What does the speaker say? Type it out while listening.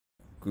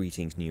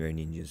Greetings, Neuro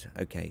Ninjas.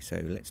 Okay, so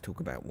let's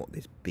talk about what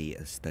this Be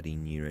a Study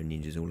Neuro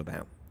Ninja is all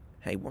about.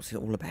 Hey, what's it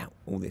all about,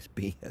 all this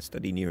Be a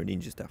Study Neuro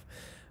Ninja stuff?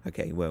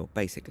 Okay, well,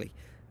 basically,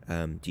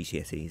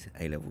 GCSEs,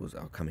 A-levels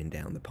are coming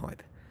down the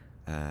pipe,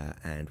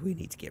 and we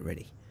need to get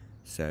ready.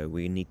 So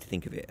we need to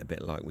think of it a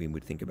bit like we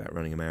would think about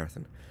running a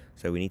marathon.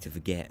 So we need to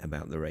forget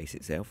about the race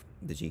itself,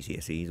 the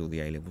GCSEs or the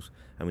A-levels,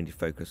 and we need to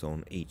focus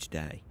on each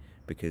day,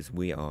 because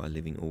we are a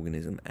living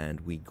organism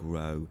and we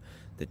grow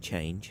the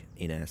change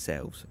in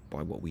ourselves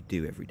by what we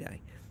do every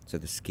day. So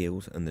the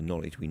skills and the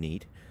knowledge we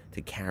need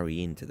to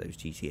carry into those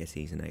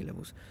GCSEs and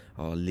A-levels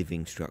are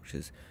living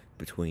structures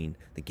between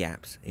the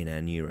gaps in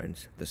our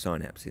neurons, the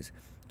synapses.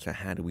 So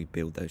how do we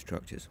build those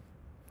structures?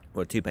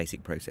 Well, two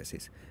basic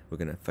processes we're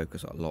going to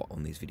focus a lot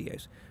on these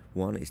videos.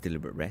 One is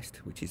deliberate rest,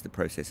 which is the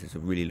processes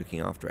of really looking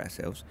after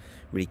ourselves,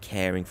 really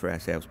caring for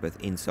ourselves both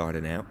inside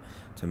and out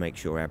to make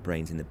sure our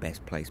brain's in the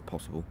best place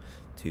possible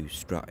to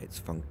strut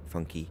its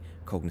funky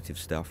cognitive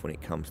stuff when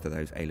it comes to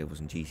those A-levels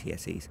and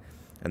GCSEs.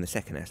 And the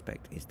second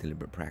aspect is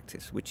deliberate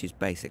practice, which is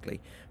basically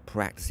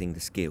practicing the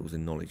skills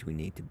and knowledge we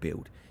need to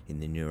build in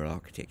the neural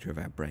architecture of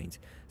our brains.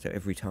 So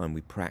every time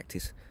we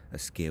practice a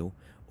skill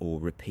or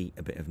repeat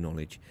a bit of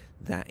knowledge,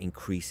 that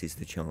increases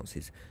the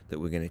chances that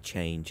we're going to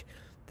change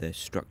the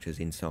structures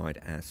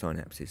inside our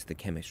synapses, the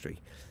chemistry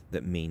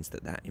that means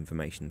that that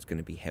information is going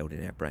to be held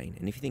in our brain.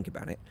 And if you think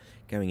about it,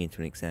 going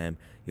into an exam,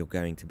 you're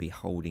going to be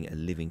holding a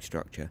living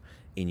structure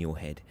in your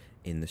head,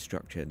 in the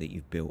structure that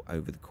you've built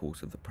over the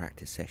course of the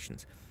practice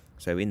sessions.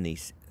 So in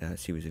these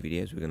series of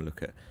videos, we're going to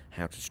look at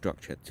how to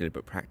structure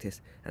deliberate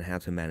practice and how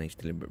to manage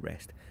deliberate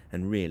rest.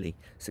 And really,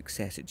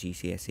 success at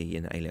GCSE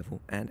and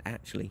A-level, and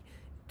actually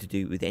to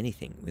do with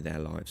anything with our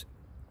lives,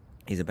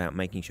 is about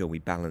making sure we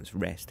balance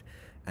rest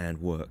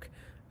and work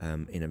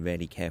in a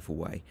really careful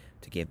way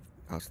to give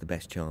us the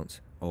best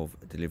chance of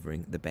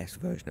delivering the best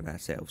version of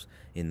ourselves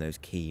in those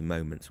key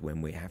moments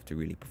when we have to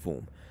really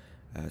perform.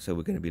 So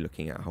we're going to be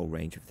looking at a whole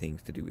range of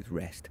things to do with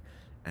rest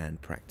and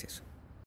practice.